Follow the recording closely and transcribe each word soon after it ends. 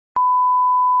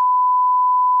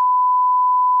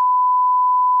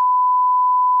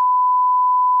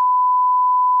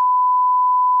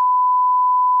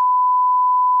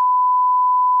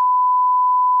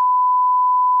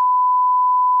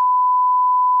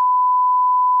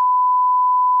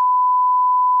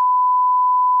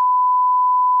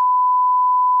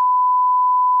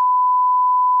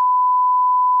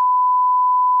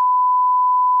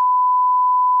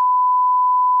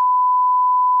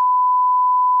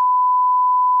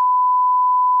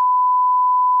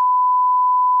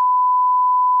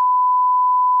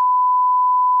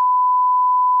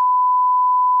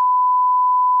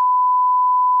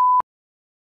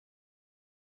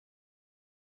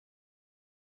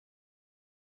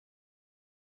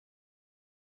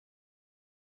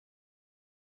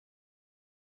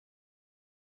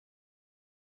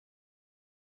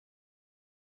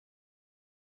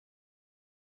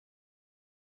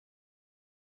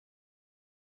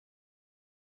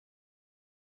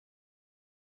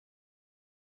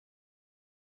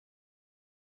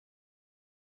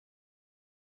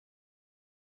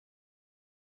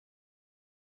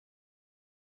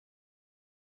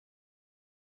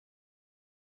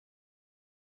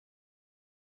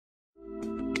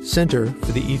Center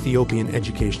for the Ethiopian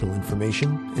Educational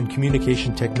Information and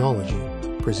Communication Technology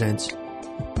presents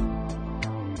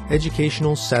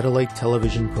Educational Satellite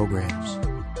Television Programs.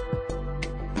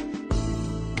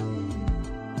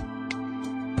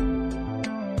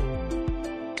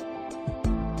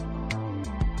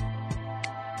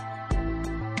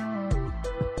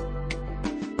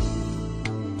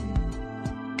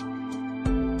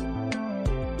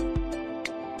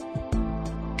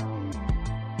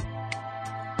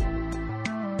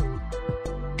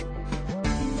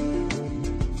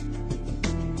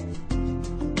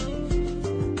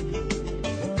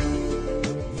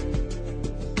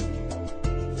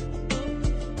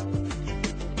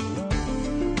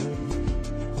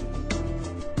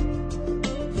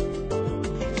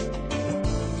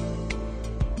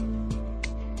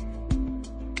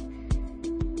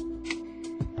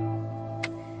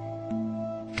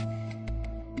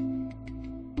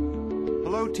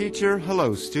 Hello teacher,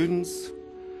 hello students.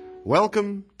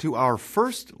 Welcome to our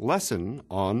first lesson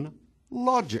on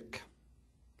logic.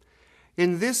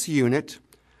 In this unit,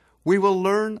 we will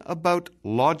learn about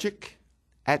logic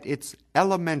at its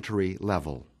elementary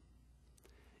level.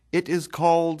 It is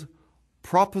called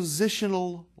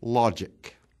propositional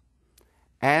logic,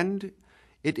 and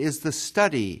it is the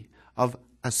study of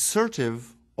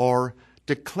assertive or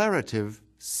declarative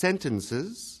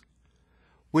sentences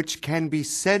which can be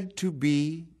said to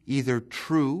be either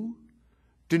true,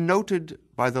 denoted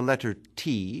by the letter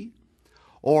T,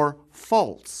 or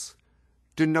false,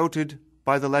 denoted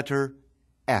by the letter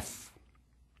F.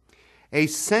 A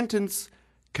sentence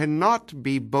cannot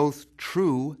be both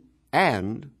true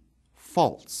and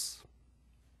false.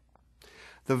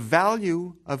 The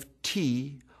value of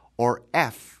T or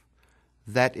F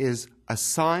that is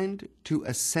assigned to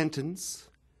a sentence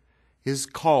is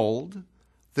called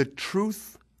the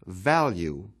truth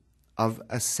value of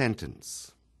a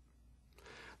sentence.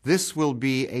 This will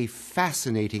be a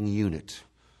fascinating unit.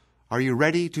 Are you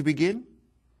ready to begin?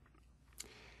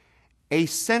 A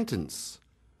sentence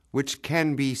which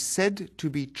can be said to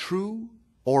be true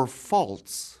or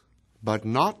false, but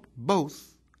not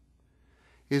both,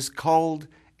 is called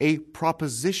a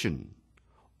proposition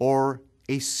or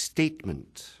a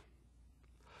statement.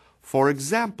 For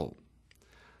example,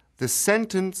 the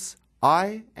sentence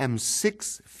 "I am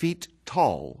 6 feet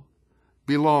tall"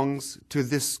 belongs to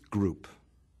this group.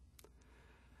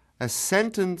 A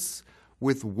sentence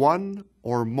with one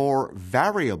or more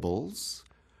variables,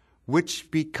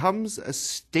 which becomes a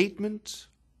statement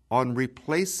on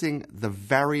replacing the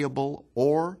variable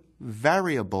or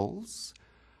variables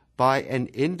by an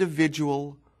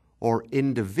individual or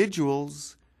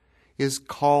individuals, is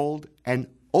called an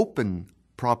open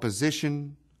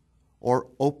proposition or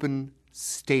open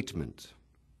statement.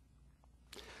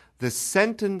 The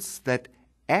sentence that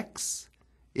X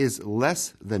is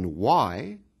less than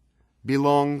Y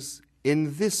belongs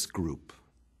in this group.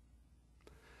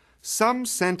 Some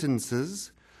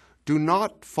sentences do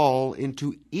not fall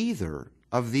into either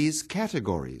of these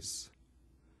categories.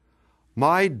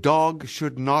 "My dog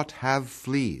should not have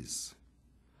fleas"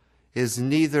 is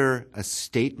neither a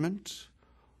statement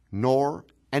nor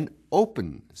an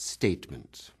open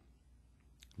statement.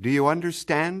 Do you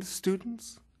understand,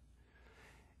 students?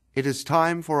 It is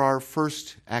time for our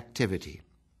first activity.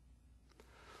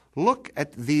 Look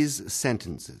at these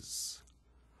sentences.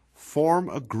 Form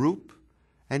a group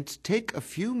and take a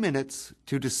few minutes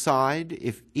to decide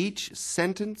if each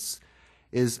sentence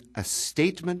is a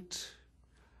statement,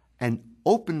 an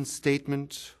open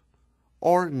statement,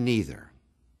 or neither.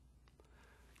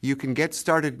 You can get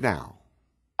started now.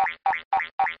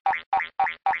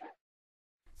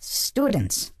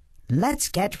 Students, let's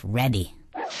get ready.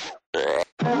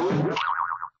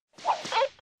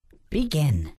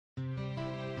 Begin.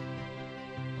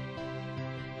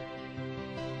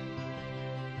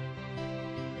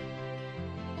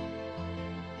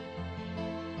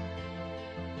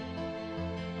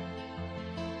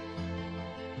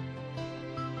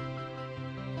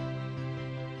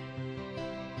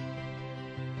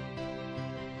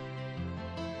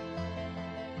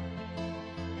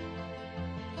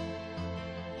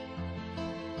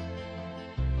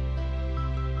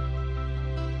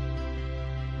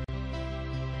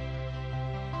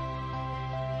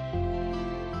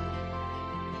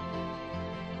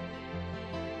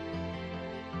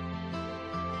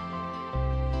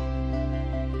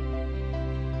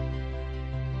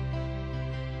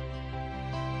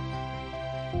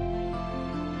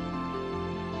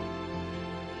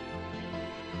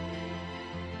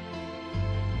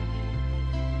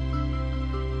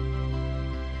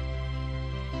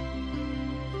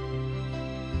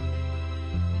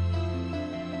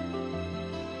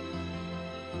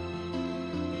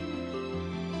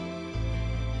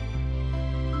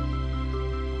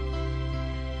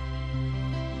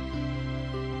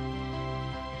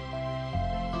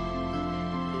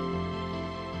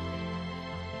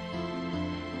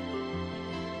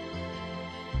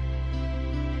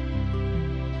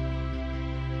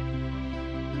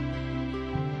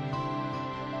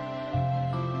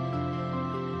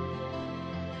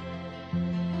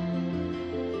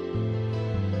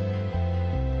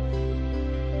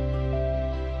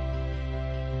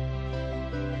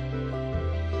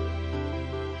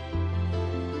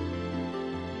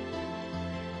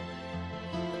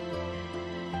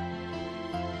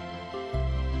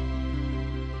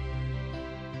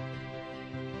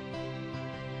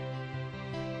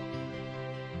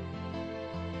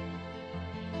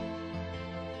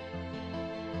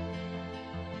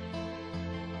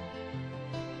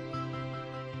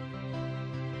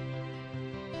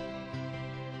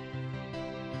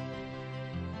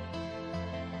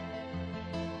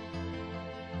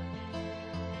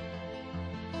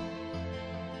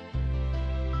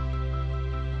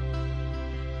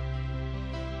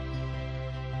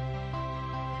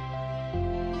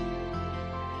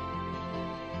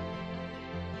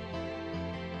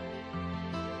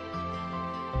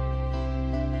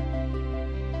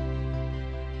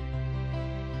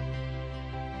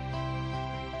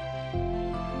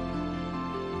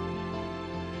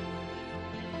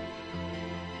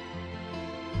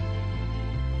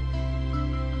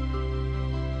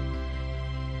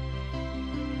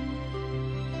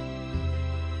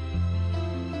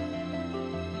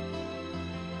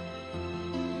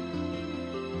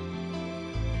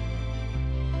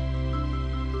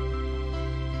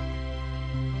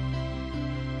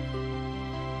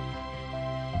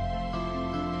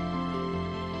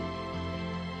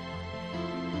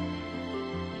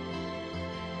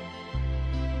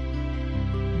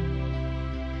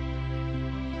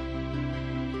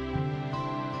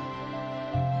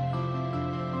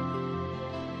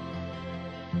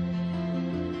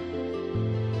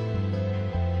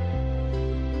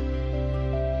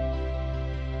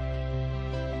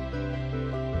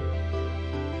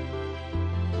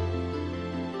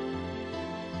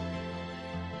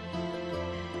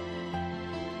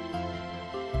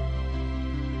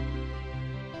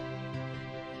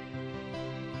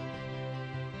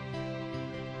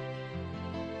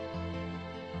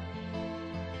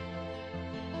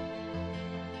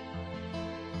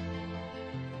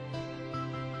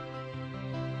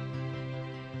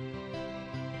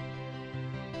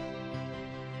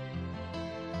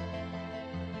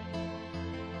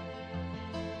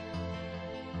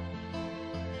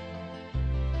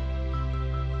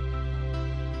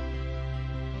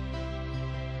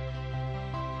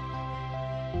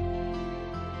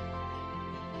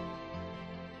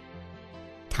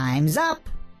 Time's up.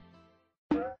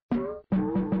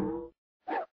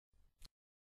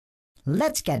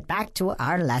 Let's get back to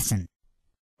our lesson.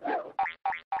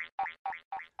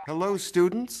 Hello,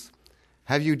 students.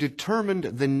 Have you determined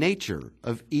the nature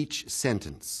of each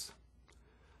sentence?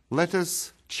 Let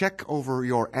us check over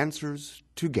your answers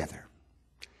together.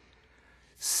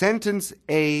 Sentence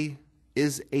A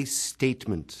is a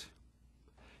statement.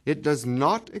 It does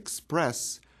not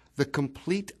express the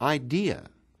complete idea,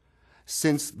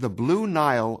 since the Blue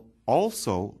Nile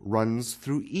also runs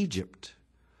through Egypt,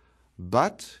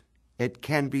 but it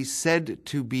can be said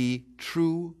to be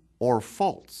true or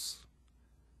false.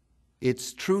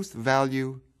 Its truth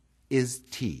value is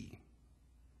T.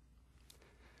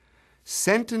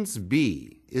 Sentence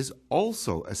B is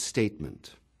also a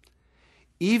statement.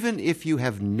 Even if you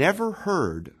have never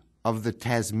heard of the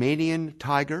Tasmanian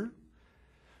tiger,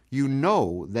 you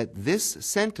know that this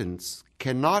sentence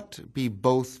cannot be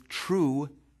both true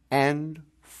and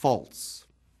false.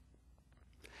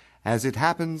 As it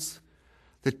happens,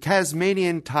 the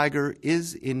Tasmanian tiger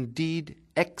is indeed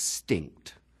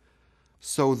extinct,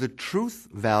 so the truth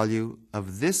value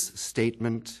of this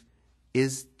statement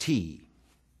is T.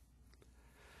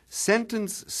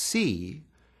 Sentence C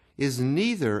is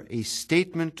neither a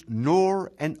statement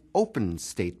nor an open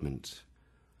statement.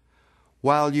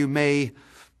 While you may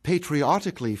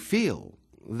patriotically feel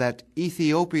that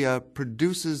Ethiopia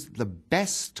produces the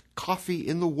best coffee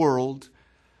in the world,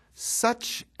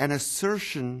 such an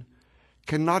assertion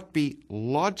cannot be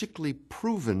logically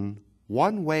proven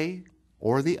one way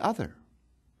or the other.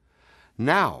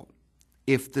 Now,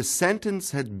 if the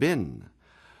sentence had been,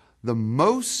 "The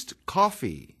most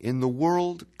coffee in the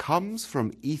world comes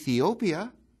from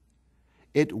Ethiopia,"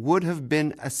 it would have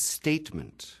been a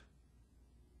statement.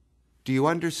 Do you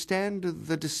understand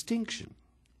the distinction?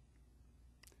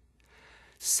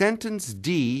 Sentence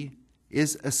D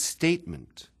is a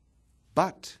statement,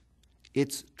 but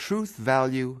its truth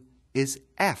value is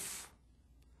F.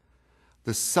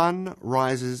 The sun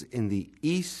rises in the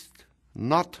east,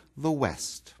 not the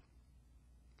west.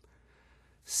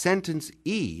 Sentence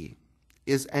E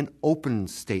is an open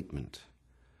statement,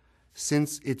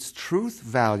 since its truth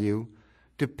value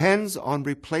depends on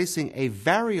replacing a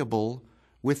variable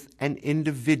with an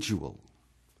individual.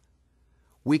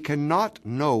 We cannot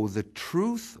know the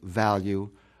truth value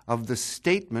of the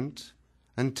statement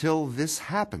until this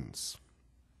happens.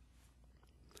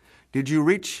 Did you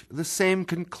reach the same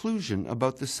conclusion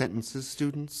about the sentences,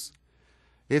 students?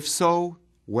 If so,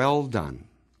 well done.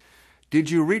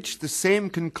 Did you reach the same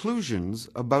conclusions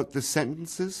about the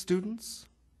sentences, students?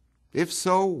 If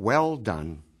so, well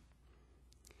done.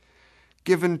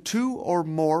 Given two or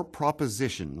more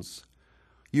propositions,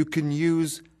 you can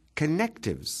use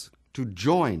connectives to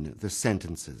join the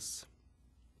sentences.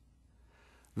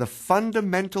 The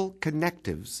fundamental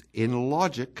connectives in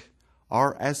logic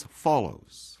are as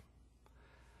follows.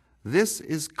 This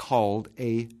is called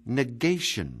a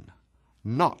negation,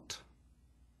 not.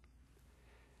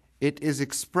 It is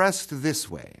expressed this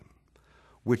way,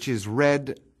 which is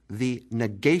read the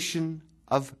negation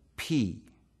of P.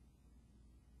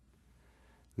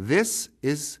 This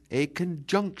is a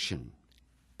conjunction,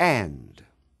 and.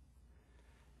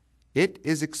 It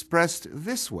is expressed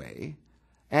this way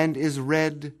and is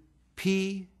read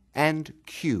P and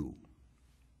Q.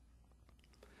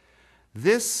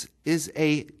 This is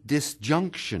a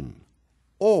disjunction,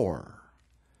 or.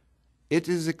 It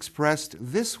is expressed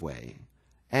this way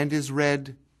and is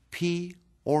read P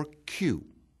or Q.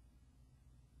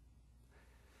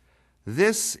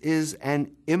 This is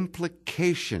an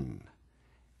implication,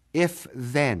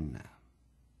 if-then.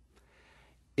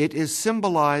 It is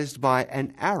symbolized by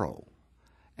an arrow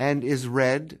and is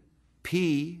read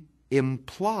P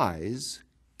implies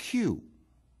Q.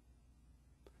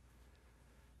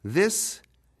 This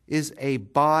is a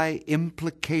by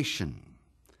implication,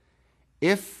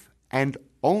 if and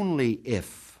only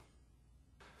if.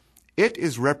 It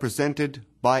is represented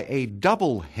by a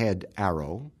double head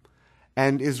arrow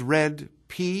and is read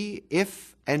P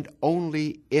if and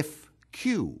only if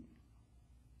Q.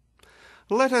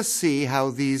 Let us see how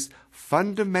these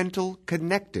fundamental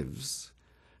connectives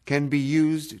can be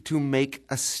used to make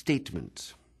a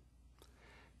statement.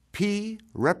 P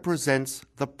represents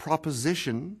the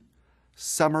proposition,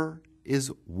 summer is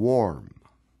warm.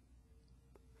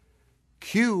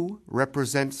 Q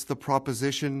represents the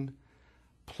proposition,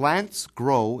 plants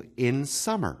grow in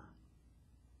summer.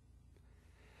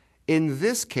 In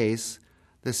this case,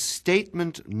 the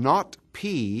statement not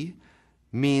P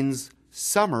means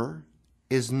summer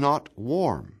is not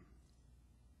warm.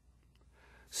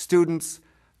 Students,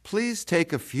 please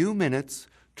take a few minutes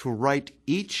to write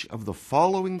each of the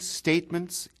following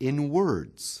statements in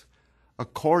words,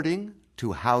 according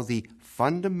to how the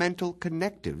fundamental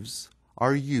connectives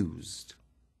are used.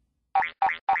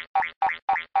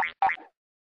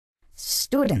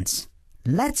 Students,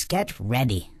 let's get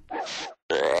ready.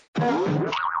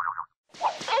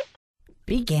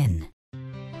 Begin.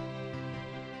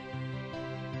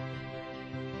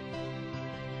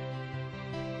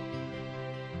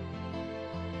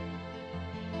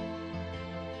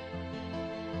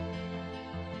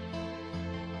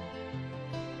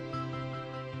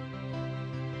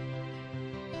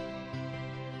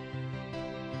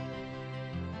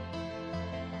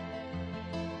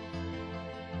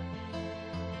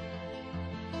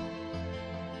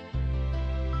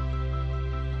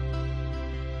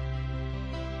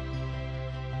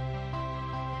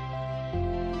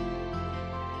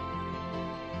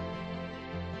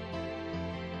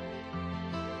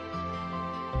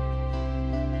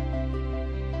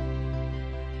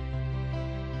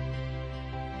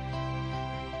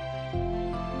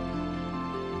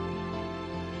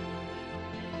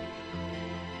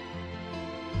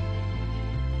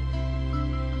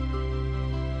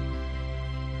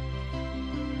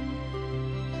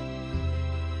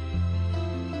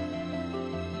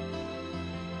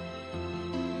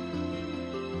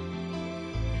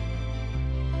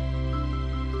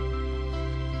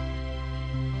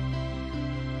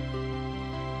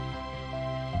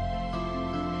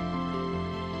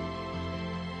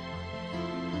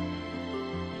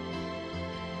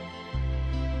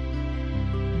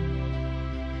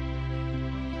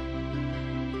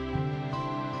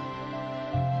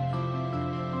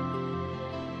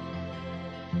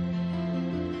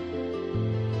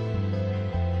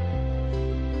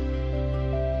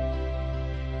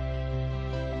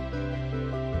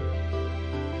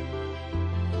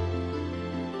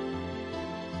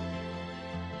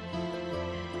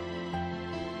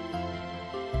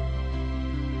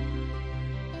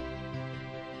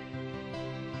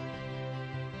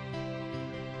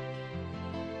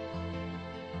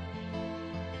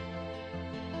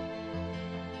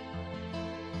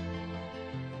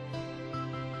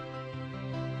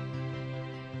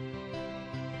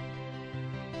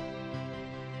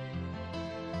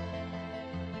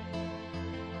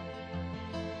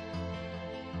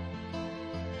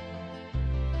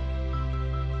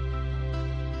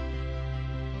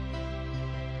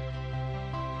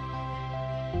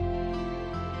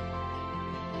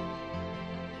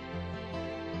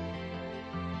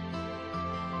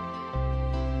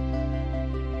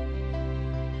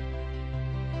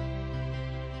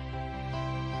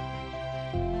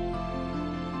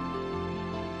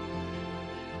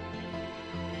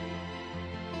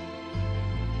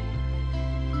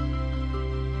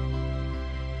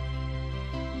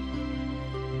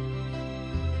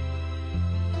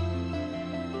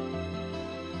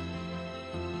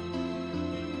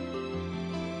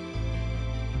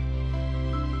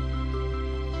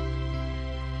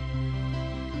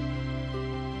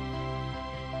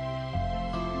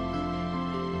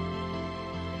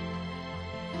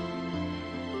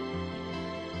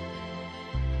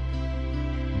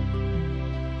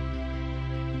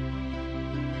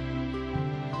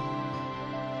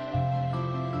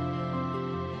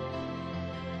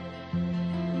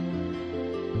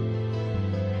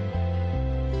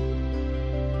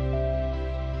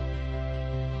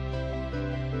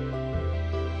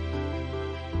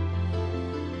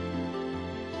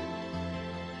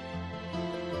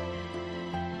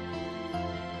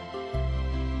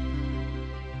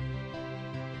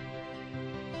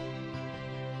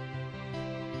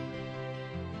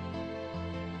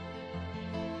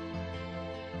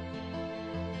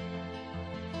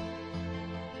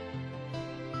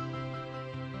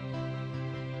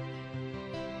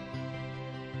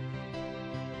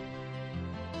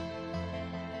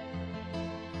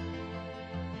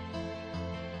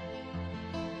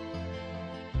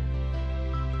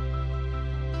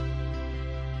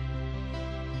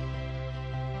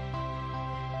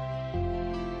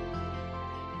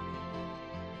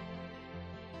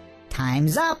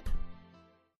 Time's up.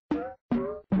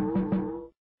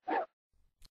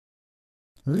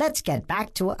 Let's get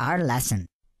back to our lesson.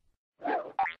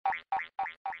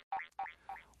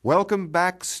 Welcome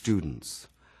back, students.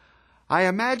 I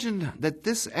imagine that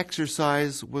this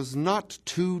exercise was not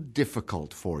too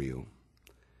difficult for you.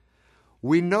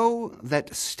 We know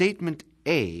that statement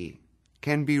A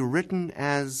can be written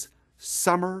as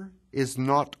summer is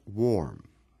not warm.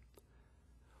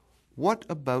 What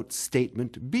about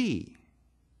statement B?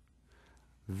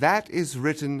 That is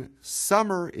written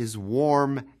summer is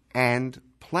warm and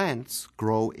plants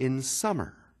grow in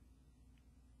summer.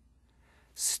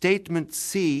 Statement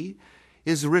C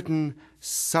is written,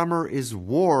 summer is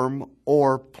warm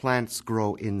or plants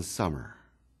grow in summer.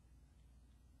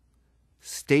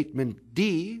 Statement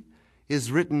D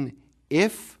is written,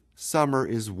 if summer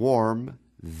is warm,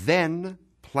 then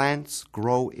plants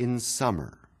grow in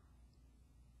summer.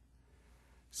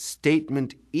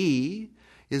 Statement E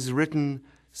is written,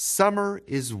 summer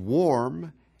is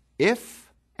warm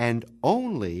if and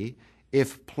only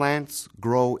if plants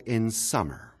grow in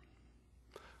summer.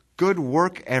 Good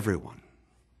work, everyone.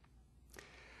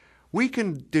 We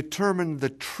can determine the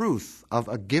truth of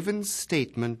a given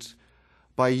statement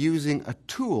by using a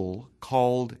tool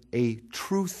called a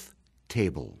truth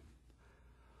table.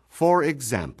 For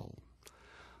example,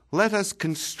 let us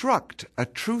construct a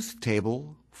truth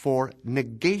table for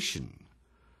negation,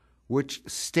 which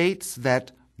states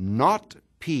that not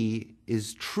P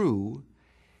is true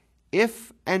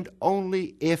if and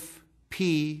only if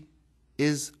P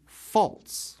is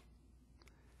false.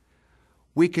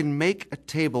 We can make a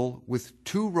table with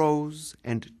 2 rows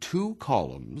and 2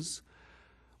 columns,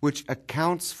 which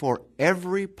accounts for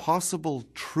every possible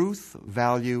truth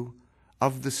value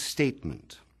of the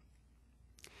statement.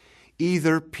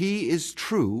 Either P is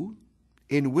true,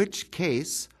 in which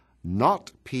case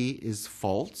not P is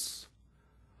false,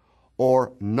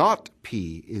 or not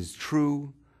P is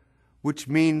true, which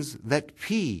means that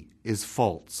P is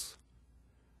false.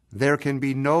 There can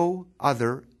be no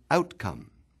other outcome.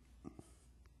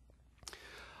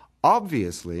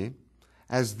 Obviously,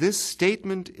 as this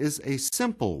statement is a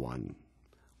simple one,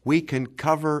 we can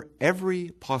cover every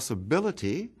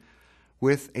possibility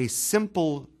with a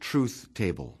simple truth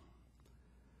table.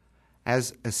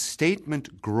 As a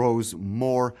statement grows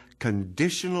more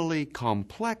conditionally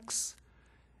complex,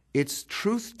 its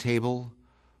truth table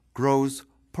grows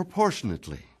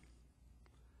proportionately.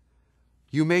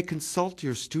 You may consult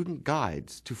your student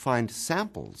guides to find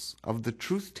samples of the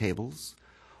truth tables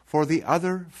for the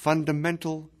other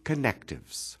fundamental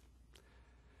connectives.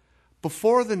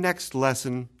 Before the next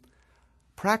lesson,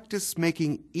 practice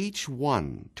making each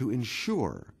one to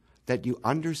ensure that you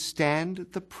understand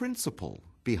the principle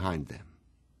behind them.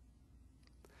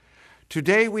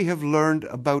 Today we have learned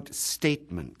about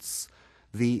statements,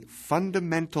 the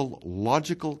fundamental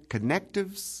logical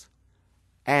connectives,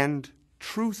 and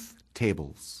truth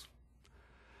tables.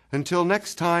 Until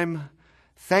next time,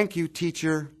 thank you,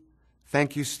 teacher.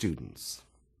 Thank you, students.